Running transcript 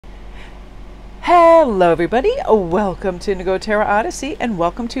Hello everybody, welcome to Indigo Tarot Odyssey and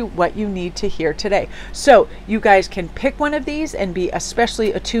welcome to what you need to hear today. So you guys can pick one of these and be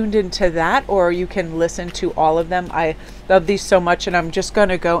especially attuned into that, or you can listen to all of them. I love these so much, and I'm just going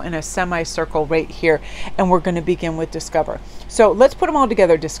to go in a semicircle right here and we're going to begin with Discover. So let's put them all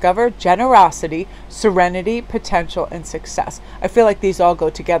together. Discover, generosity, serenity, potential, and success. I feel like these all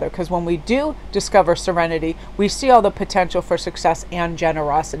go together because when we do discover serenity, we see all the potential for success and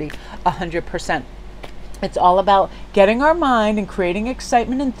generosity 100%. It's all about getting our mind and creating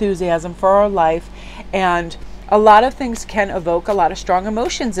excitement, enthusiasm for our life. And a lot of things can evoke a lot of strong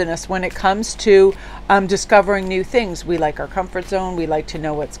emotions in us when it comes to discovering new things. We like our comfort zone. We like to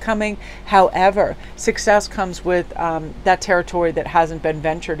know what's coming. However, success comes with that territory that hasn't been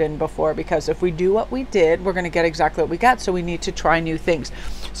ventured in before, because if we do what we did, we're going to get exactly what we got. So we need to try new things.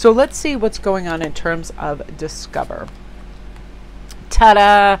 So let's see what's going on in terms of Discover.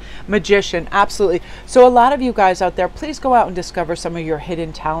 Ta-da! Magician, absolutely. So a lot of you guys out there, please go out and discover some of your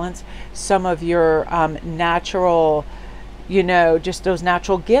hidden talents, some of your natural, just those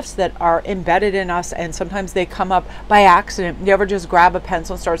natural gifts that are embedded in us, and sometimes they come up by accident. You ever just grab a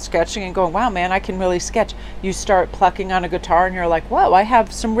pencil and start sketching and going, wow, man, I can really sketch. You start plucking on a guitar and you're like, whoa, I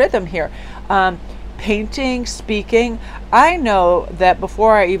have some rhythm here. Painting, speaking. I know that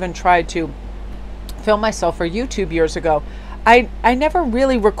before I even tried to film myself for YouTube years ago, I never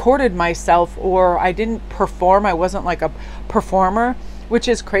really recorded myself, or I didn't perform. I wasn't like a performer, which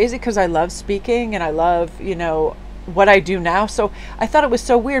is crazy because I love speaking and I love, what I do now. So I thought it was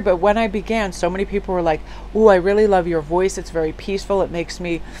so weird. But when I began, so many people were like, oh, I really love your voice. It's very peaceful. It makes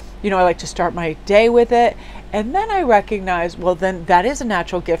me, I like to start my day with it. And then I recognized, well, then that is a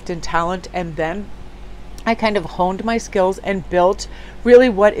natural gift and talent. And then I kind of honed my skills and built really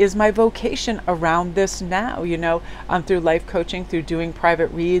what is my vocation around this now, through life coaching, through doing private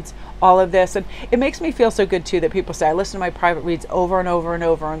reads, all of this. And it makes me feel so good too that people say, I listen to my private reads over and over and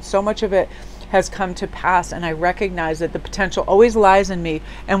over, and so much of it has come to pass. And I recognize that the potential always lies in me.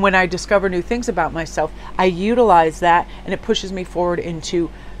 And when I discover new things about myself, I utilize that, and it pushes me forward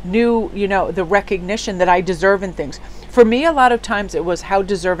into new, the recognition that I deserve in things. For me, a lot of times it was, how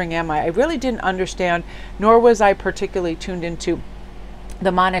deserving am I? I really didn't understand, nor was I particularly tuned into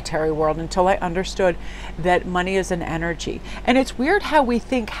the monetary world until I understood that money is an energy. And it's weird how we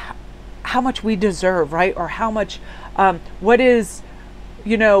think how much we deserve, right? Or how much, what is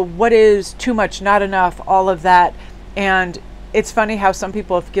too much, not enough, all of that. And it's funny how some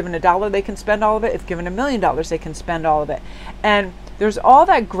people, if given $1, they can spend all of it. If given $1 million, they can spend all of it. And there's all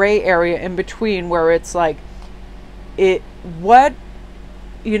that gray area in between where it's like, what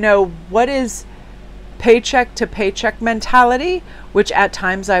is paycheck to paycheck mentality, which at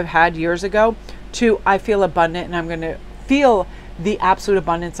times I've had years ago, to I feel abundant and I'm going to feel the absolute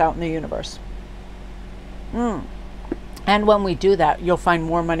abundance out in the universe. And when we do that, you'll find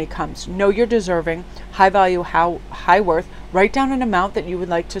more money comes. Know you're deserving, high value, high worth. Write down an amount that you would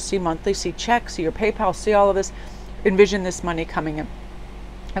like to see monthly, see checks, see your PayPal, see all of this. Envision this money coming in.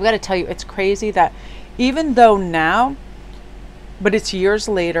 I've got to tell you, it's crazy that even though now, but it's years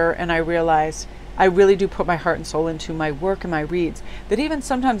later, and I realize I really do put my heart and soul into my work and my reads, that even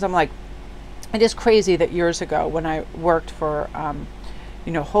sometimes I'm like, it is crazy that years ago when I worked for,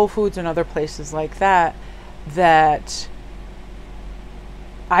 Whole Foods and other places like that, that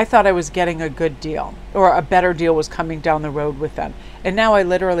I thought I was getting a good deal, or a better deal was coming down the road with them. And now I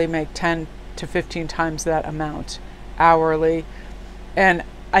literally make 10 to 15 times that amount hourly. And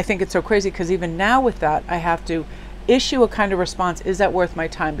I think it's so crazy because even now with that, I have to issue a kind of response. Is that worth my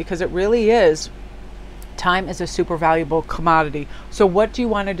time? Because it really is. Time is a super valuable commodity. So what do you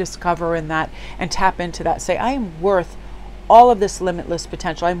want to discover in that and tap into that? Say, I am worth all of this limitless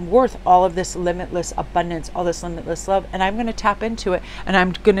potential. I'm worth all of this limitless abundance, all this limitless love, and I'm going to tap into it, and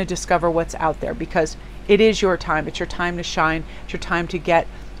I'm going to discover what's out there, because it is your time. It's your time to shine. It's your time to get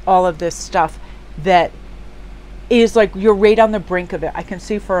all of this stuff that is like, you're right on the brink of it. I can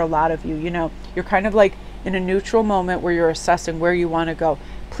see for a lot of you, you're kind of like in a neutral moment where you're assessing where you want to go.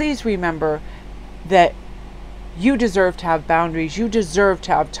 Please remember that you deserve to have boundaries. You deserve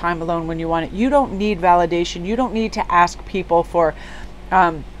to have time alone when you want it. You don't need validation. You don't need to ask people for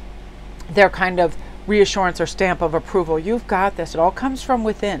their kind of reassurance or stamp of approval. You've got this. It all comes from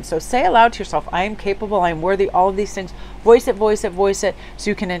within. So say aloud to yourself, I am capable, I am worthy, all of these things. Voice it, voice it, voice it, so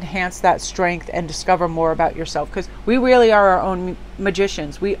you can enhance that strength and discover more about yourself, because we really are our own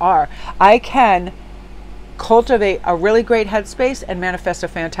magicians. We are. I can cultivate a really great headspace and manifest a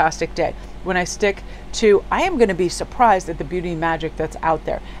fantastic day when I stick to, I am going to be surprised at the beauty and magic that's out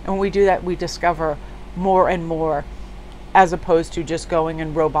there. And when we do that, we discover more and more as opposed to just going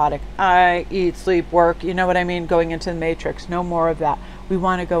in robotic, I eat, sleep, work, you know what I mean, going into the matrix. No more of that. We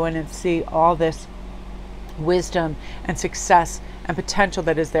want to go in and see all this wisdom and success and potential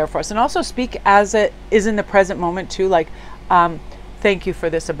that is there for us, and also speak as it is in the present moment too, like thank you for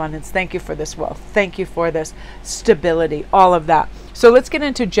this abundance, thank you for this wealth, thank you for this stability, all of that. So let's get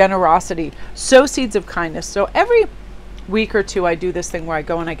into generosity. Sow seeds of kindness. So every week or two I do this thing where I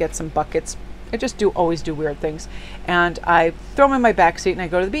go and I get some buckets. I just always do weird things, and I throw them in my back seat and I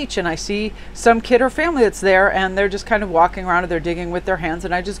go to the beach and I see some kid or family that's there and they're just kind of walking around and they're digging with their hands,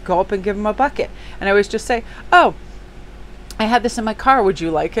 and I just go up and give them a bucket, and I always just say, oh, I had this in my car, would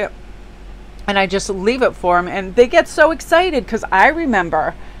you like it? And I just leave it for them, and they get so excited, because I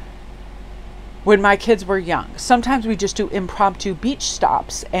remember when my kids were young, sometimes we just do impromptu beach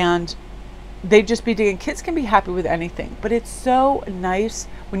stops and they'd just be digging. Kids can be happy with anything, but it's so nice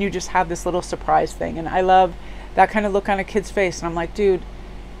when you just have this little surprise thing. And I love that kind of look on a kid's face. And I'm like, dude,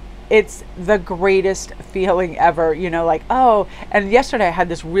 it's the greatest feeling ever, you know, like, oh. And yesterday I had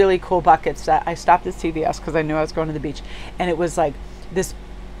this really cool bucket set. I stopped at CVS because I knew I was going to the beach. And it was like this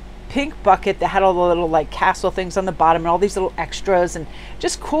pink bucket that had all the little like castle things on the bottom and all these little extras and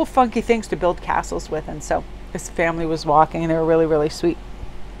just cool, funky things to build castles with. And so this family was walking and they were really, really sweet.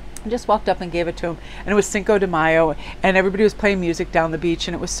 I just walked up and gave it to him, and it was Cinco de Mayo, and everybody was playing music down the beach,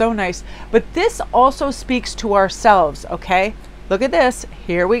 and it was so nice. But this also speaks to ourselves, okay? Look at this.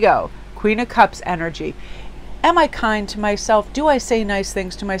 Here we go. Queen of Cups energy. Am I kind to myself? Do I say nice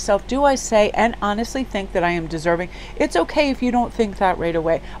things to myself? Do I say and honestly think that I am deserving? It's okay if you don't think that right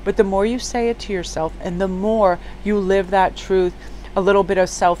away, but the more you say it to yourself and the more you live that truth, a little bit of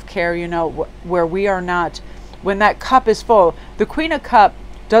self-care, you know, where we are not, when that cup is full, the Queen of Cups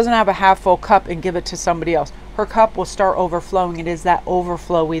doesn't have a half full cup and give it to somebody else. Her cup will start overflowing. It is that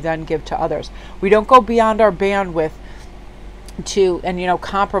overflow we then give to others. We don't go beyond our bandwidth and you know,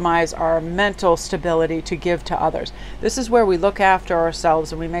 compromise our mental stability to give to others. This is where we look after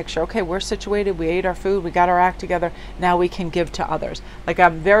ourselves and we make sure, okay, we're situated, we ate our food, we got our act together, now we can give to others. Like,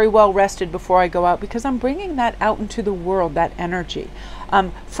 I'm very well rested before I go out because I'm bringing that out into the world, that energy.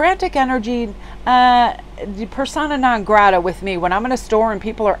 Frantic energy, persona non grata with me. When I'm in a store and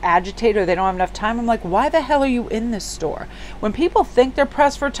people are agitated or they don't have enough time, I'm like, why the hell are you in this store? When people think they're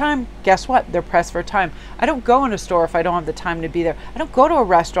pressed for time, guess what? They're pressed for time. I don't go in a store if I don't have the time to be there. I don't go to a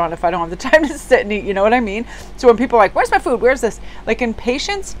restaurant if I don't have the time to sit and eat, you know what I mean? So when people are like, where's my food? Where's this? Like,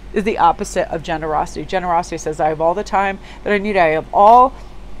 impatience is the opposite of generosity. Generosity says, I have all the time that I need. I have all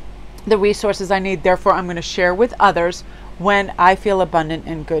the resources I need. Therefore, I'm going to share with others when I feel abundant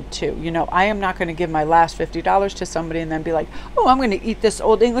and good too. You know, I am not going to give my last $50 to somebody and then be like, oh, I'm going to eat this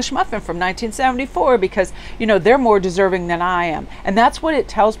old English muffin from 1974 because, you know, they're more deserving than I am. And that's what it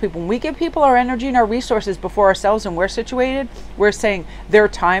tells people. When we give people our energy and our resources before ourselves and we're situated, we're saying their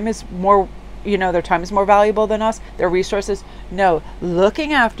time is more, you know, their time is more valuable than us, their resources. No,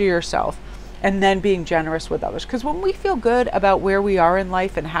 looking after yourself and then being generous with others. Because when we feel good about where we are in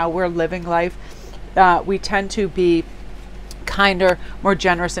life and how we're living life, we tend to be kinder, more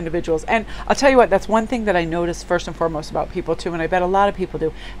generous individuals. And I'll tell you what, that's one thing that I notice first and foremost about people too, and I bet a lot of people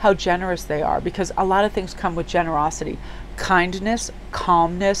do, how generous they are, because a lot of things come with generosity. Kindness,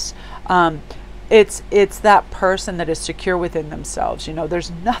 calmness, it's that person that is secure within themselves. You know,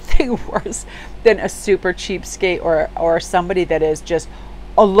 there's nothing worse than a super cheapskate or somebody that is just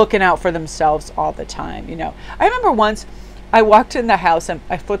looking out for themselves all the time. You know, I remember once I walked in the house and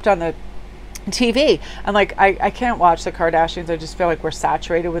I flipped on the TV. I'm like, I can't watch the Kardashians. I just feel like we're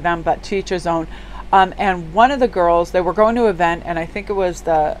saturated with them, but to each his own. And one of the girls, they were going to an event, and I think it was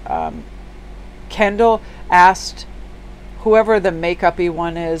the Kendall asked whoever the makeup-y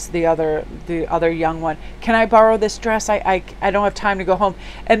one is, the other young one, can I borrow this dress? I don't have time to go home.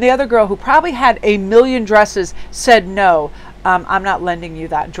 And the other girl, who probably had a million dresses, said no. I'm not lending you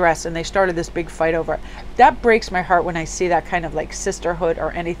that dress. And they started this big fight over it. That breaks my heart when I see that kind of like sisterhood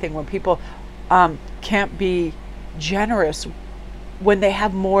or anything, when people can't be generous when they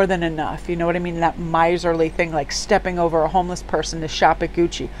have more than enough. You know what I mean? That miserly thing, like stepping over a homeless person to shop at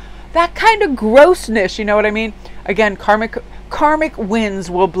Gucci. That kind of grossness, you know what I mean? Again, karmic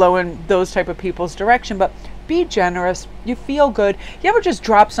winds will blow in those type of people's direction, but be generous. You feel good. You ever just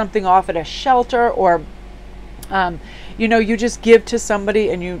drop something off at a shelter, or you know, you just give to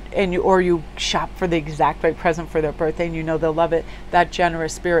somebody and you shop for the exact right present for their birthday, and you know they'll love it. That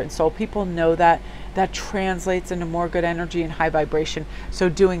generous spirit and soul, people know that translates into more good energy and high vibration. So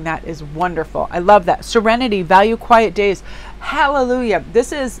doing that is wonderful. I love that. Serenity, value quiet days. Hallelujah.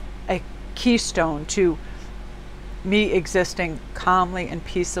 This is a keystone to me existing calmly and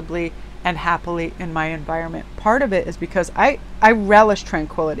peaceably and happily in my environment. Part of it is because I relish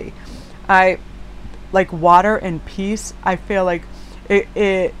tranquility. I like water and peace. I feel like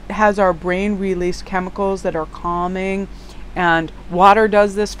it has our brain release chemicals that are calming, and water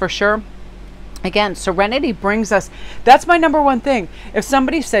does this for sure. Again, serenity brings us, that's my number one thing. If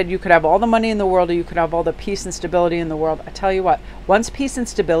somebody said you could have all the money in the world or you could have all the peace and stability in the world, I tell you what, once peace and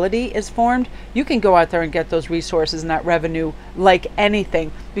stability is formed, you can go out there and get those resources and that revenue like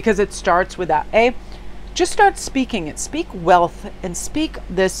anything, because it starts with that. Just start speaking it. Speak wealth and speak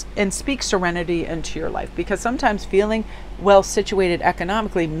this and speak serenity into your life, because sometimes feeling well situated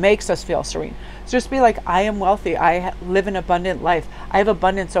economically makes us feel serene. So just be like, I am wealthy. I live an abundant life. I have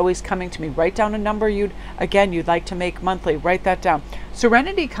abundance always coming to me. Write down a number you'd like to make monthly. Write that down.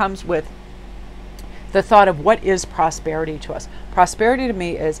 Serenity comes with the thought of what is prosperity to us. Prosperity to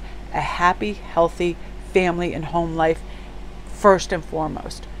me is a happy, healthy family and home life first and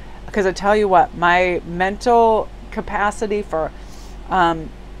foremost. Because I tell you what, my mental capacity for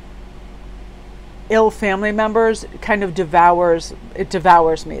ill family members kind of devours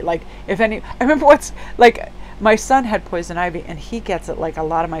me. Like, I remember my son had poison ivy, and he gets it like a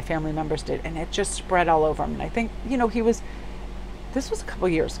lot of my family members did, and it just spread all over him. And I think, this was a couple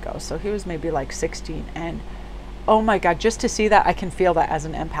years ago, so he was maybe like 16, and oh my God, just to see that, I can feel that as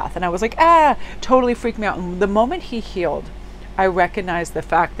an empath. And I was like, totally freaked me out. And the moment he healed, I recognized the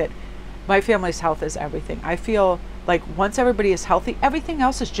fact that my family's health is everything. I feel like once everybody is healthy, everything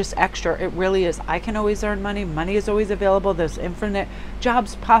else is just extra. It really is. I can always earn money. Money is always available. There's infinite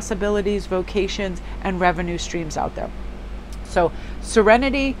jobs, possibilities, vocations, and revenue streams out there. So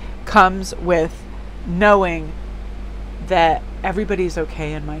serenity comes with knowing that everybody's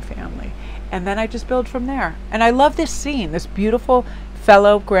okay in my family. And then I just build from there. And I love this scene, this beautiful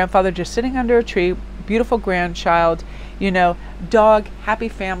fellow grandfather just sitting under a tree, beautiful grandchild, dog, happy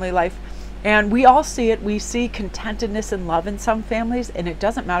family life. And we all see it. We see contentedness and love in some families, and it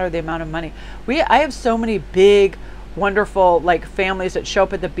doesn't matter the amount of money. I have so many big, wonderful families that show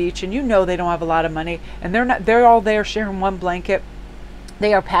up at the beach, and they don't have a lot of money, and they're all there sharing one blanket.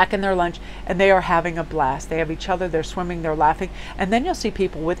 They are packing their lunch, and they are having a blast. They have each other, they're swimming, they're laughing. And then you'll see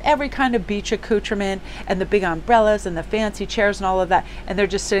people with every kind of beach accoutrement and the big umbrellas and the fancy chairs and all of that, and they're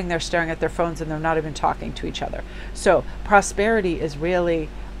just sitting there staring at their phones, and they're not even talking to each other. So prosperity is really,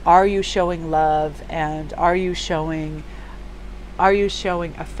 are you showing love, and are you showing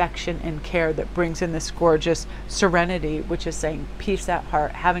affection and care that brings in this gorgeous serenity, which is saying peace at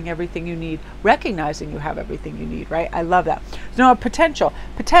heart, having everything you need, recognizing you have everything you need, right? I love that. So potential,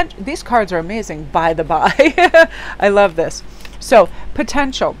 these cards are amazing, by the by. I love this. So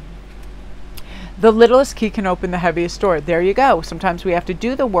potential. The littlest key can open the heaviest door. There you go. Sometimes we have to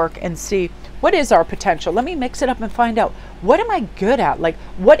do the work and see, what is our potential? Let me mix it up and find out, what am I good at? Like,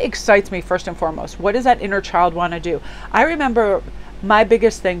 what excites me first and foremost? What does that inner child want to do? I remember my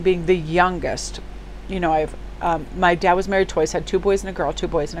biggest thing being the youngest. My dad was married twice, had two boys and a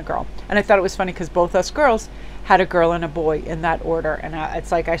girl. And I thought it was funny because both us girls had a girl and a boy in that order. And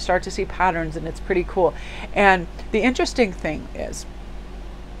it's like I start to see patterns, and it's pretty cool. And the interesting thing is,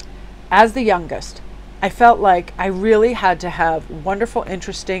 as the youngest, I felt like I really had to have wonderful,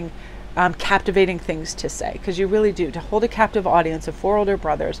 interesting, captivating things to say, because you really do. To hold a captive audience of 4 older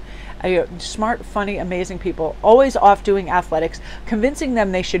brothers, smart, funny, amazing people, always off doing athletics, convincing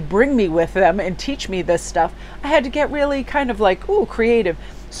them they should bring me with them and teach me this stuff. I had to get really kind of creative.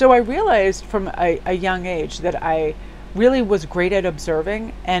 So I realized from a young age that I really was great at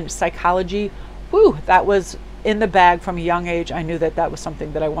observing, and psychology, that was in the bag from a young age. I knew that was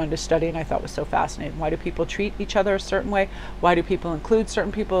something that I wanted to study, and I thought was so fascinating. Why do people treat each other a certain way? Why do people include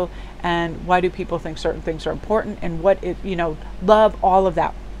certain people? And why do people think certain things are important? And love, all of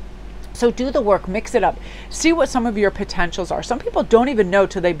that. So do the work, mix it up, see what some of your potentials are. Some people don't even know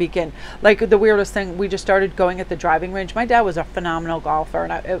till they begin. Like the weirdest thing, we just started going at the driving range. My dad was a phenomenal golfer,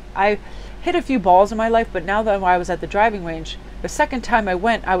 and I hit a few balls in my life, but now that I was at the driving range, the second time I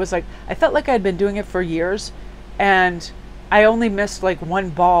went, I felt like I had been doing it for years, and I only missed one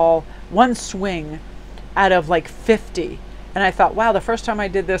ball, one swing out of 50. And I thought, wow, the first time I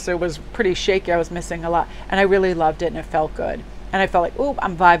did this, it was pretty shaky. I was missing a lot, and I really loved it, and it felt good. And I felt like, oh,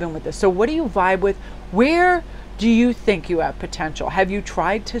 I'm vibing with this. So what do you vibe with? Where do you think you have potential? Have you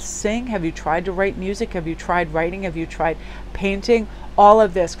tried to sing? Have you tried to write music? Have you tried writing? Have you tried painting? All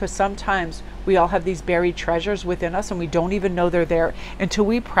of this, because sometimes we all have these buried treasures within us, and we don't even know they're there until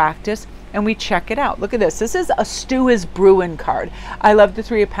we practice and we check it out. Look at this. This is a Stew is Brewing card. I love the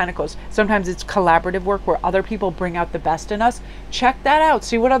 3 of Pentacles. Sometimes it's collaborative work where other people bring out the best in us. Check that out.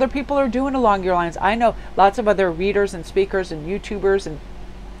 See what other people are doing along your lines. I know lots of other readers and speakers and YouTubers and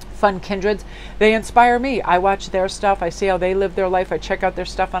fun kindreds. They inspire me. I watch their stuff. I see how they live their life. I check out their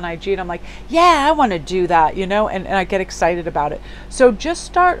stuff on IG and I'm like, yeah, I want to do that, you know, and I get excited about it. So just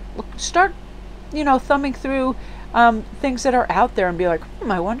start, you know, thumbing through things that are out there and be like,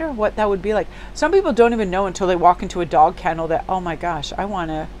 I wonder what that would be like. Some people don't even know until they walk into a dog kennel that, oh my gosh, I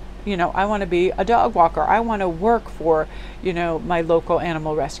want to, you know, I want to be a dog walker. I want to work for, you know, my local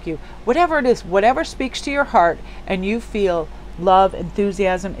animal rescue. Whatever it is, whatever speaks to your heart and you feel love,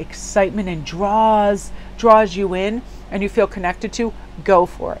 enthusiasm, excitement, and draws you in and you feel connected to, go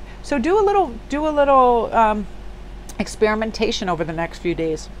for it. So do a little experimentation over the next few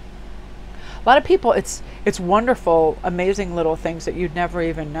days. A lot of people, it's wonderful, amazing little things that you'd never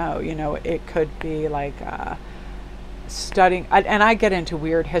even know. You know, it could be like studying, and I get into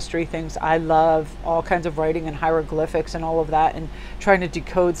weird history things. I love all kinds of writing and hieroglyphics and all of that and trying to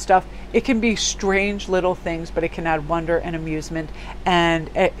decode stuff. It can be strange little things, but it can add wonder and amusement,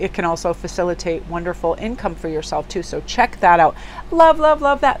 and it can also facilitate wonderful income for yourself too. So check that out. Love, love,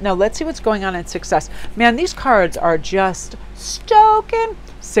 love that. Now let's see what's going on in success. Man, these cards are just stoking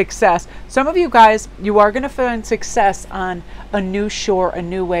success. Some of you guys, you are going to find success on a new shore, a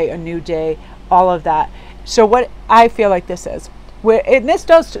new way, a new day, all of that. So what I feel like this is, and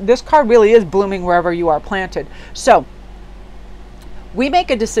this card really is blooming wherever you are planted. So we make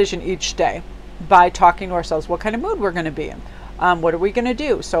a decision each day by talking to ourselves what kind of mood we're going to be in. What are we going to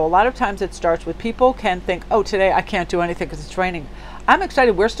do? So a lot of times it starts with, people can think, oh, today I can't do anything because it's raining. I'm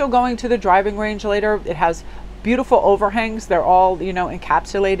excited. We're still going to the driving range later. It has beautiful overhangs. They're all, you know,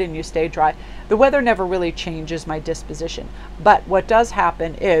 encapsulated and you stay dry. The weather never really changes my disposition. But what does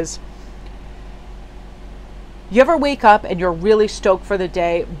happen is, you ever wake up and you're really stoked for the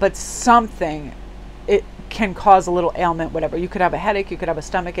day, but something, it can cause a little ailment, whatever. You could have a headache, you could have a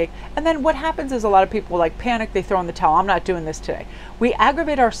stomach ache. And then what happens is a lot of people like panic, they throw in the towel. I'm not doing this today. We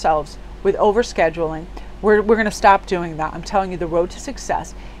aggravate ourselves with overscheduling. We're going to stop doing that. I'm telling you, the road to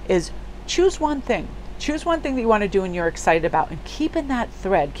success is choose one thing. Choose one thing that you want to do and you're excited about, and keep in that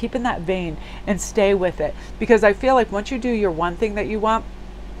thread, keep in that vein, and stay with it. Because I feel like once you do your one thing that you want,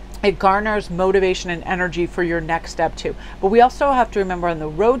 it garners motivation and energy for your next step too. But we also have to remember on the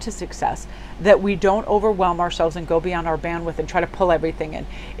road to success that we don't overwhelm ourselves and go beyond our bandwidth and try to pull everything in.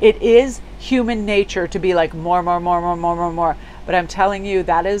 It is human nature to be like more. But I'm telling you,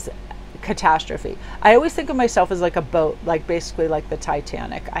 that is catastrophe. I always think of myself as like a boat, like basically like the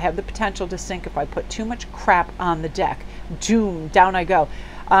Titanic. I have the potential to sink if I put too much crap on the deck. Doom, down I go.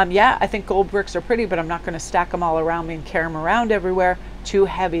 Yeah, I think gold bricks are pretty, but I'm not going to stack them all around me and carry them around everywhere. Too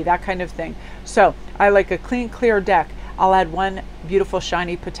heavy, that kind of thing. So I like a clean, clear deck. I'll add one beautiful,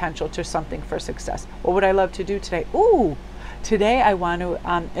 shiny potential to something for success. What would I love to do today? Ooh, today I want to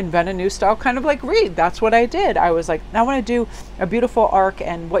invent a new style, kind of like read. That's what I did. I was like, I want to do a beautiful arc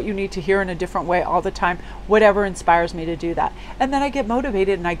and what you need to hear in a different way all the time, whatever inspires me to do that. And then I get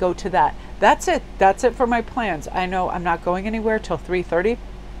motivated and I go to that. That's it. That's it for my plans. I know I'm not going anywhere till 3:30.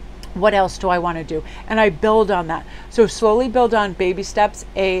 What else do I want to do? And I build on that. So slowly build on baby steps,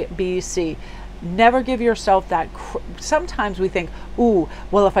 A, B, C. Never give yourself that. Sometimes we think, ooh,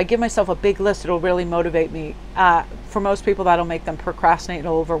 well, if I give myself a big list, it'll really motivate me. For most people, that'll make them procrastinate.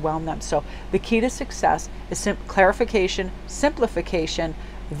 It'll overwhelm them. So the key to success is clarification, simplification,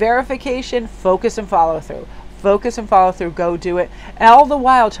 verification, focus and follow through. Focus and follow through. Go do it. All the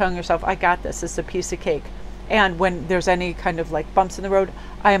while telling yourself, I got this. It's a piece of cake. And when there's any kind of like bumps in the road,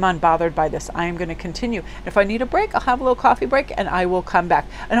 I am unbothered by this. I am going to continue. If I need a break, I'll have a little coffee break and I will come back.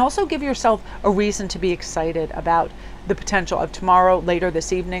 And also give yourself a reason to be excited about the potential of tomorrow, later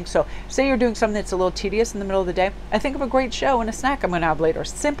this evening. So say you're doing something that's a little tedious in the middle of the day. I think of a great show and a snack I'm going to have later.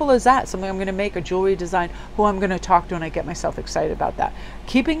 Simple as that. Something I'm going to make, a jewelry design, who I'm going to talk to, and I get myself excited about that.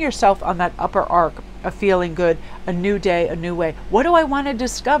 Keeping yourself on that upper arc of feeling good, a new day, a new way. What do I want to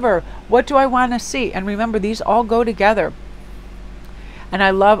discover? What do I want to see? And remember, these all go together. And I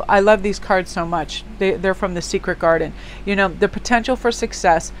love these cards so much. They're from the Secret Garden. You know, the potential for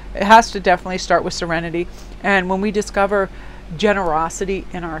success, it has to definitely start with serenity. And when we discover generosity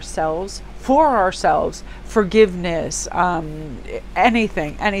in ourselves, for ourselves, forgiveness,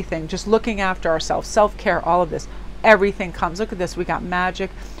 anything, just looking after ourselves, self-care, all of this, everything comes. Look at this. We got magic.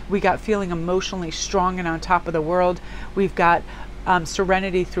 We got feeling emotionally strong and on top of the world. We've got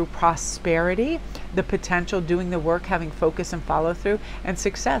serenity through prosperity, the potential, doing the work, having focus and follow through, and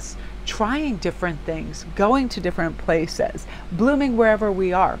success, trying different things, going to different places, blooming wherever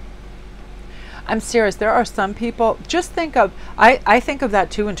we are. I'm serious. There are some people, just think of, I think of that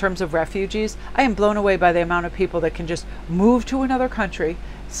too in terms of refugees. I am blown away by the amount of people that can just move to another country,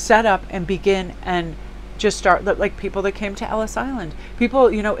 set up and begin and just start, like people that came to Ellis Island,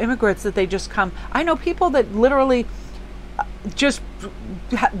 people, you know, immigrants that they just come. I know people that literally just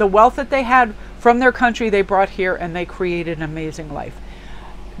the wealth that they had from their country they brought here and they created an amazing life.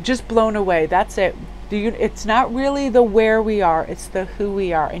 Just blown away. That's it. It's not really the where we are, it's the who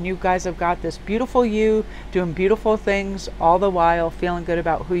we are. And you guys have got this beautiful you doing beautiful things all the while feeling good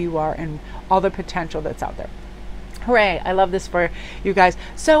about who you are and all the potential that's out there. Hooray, I love this for you guys.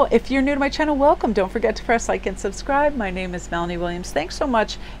 So if you're new to my channel, welcome. Don't forget to press like and subscribe. My name is Melanie Williams. Thanks so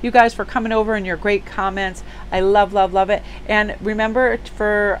much, you guys, for coming over and your great comments. I love, love, love it. And remember,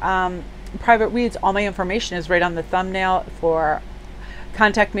 for private reads, all my information is right on the thumbnail. For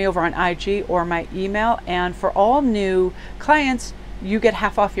contact me over on IG or my email. And for all new clients, you get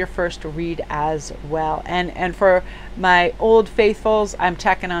half off your first read as well. And for my old faithfuls, I'm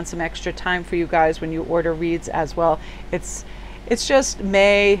tacking on some extra time for you guys when you order reads as well. It's just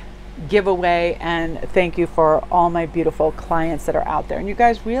May giveaway, and thank you for all my beautiful clients that are out there. And you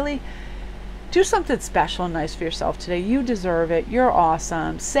guys really do something special and nice for yourself today. You deserve it. You're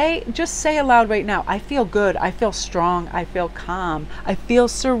awesome. Just say aloud right now, I feel good. I feel strong. I feel calm. I feel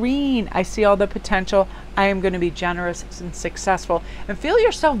serene. I see all the potential. I am going to be generous and successful. And feel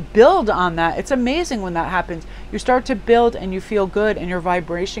yourself build on that. It's amazing when that happens. You start to build and you feel good and your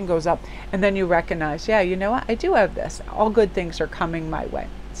vibration goes up. And then you recognize, yeah, you know what? I do have this. All good things are coming my way.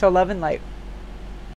 So love and light.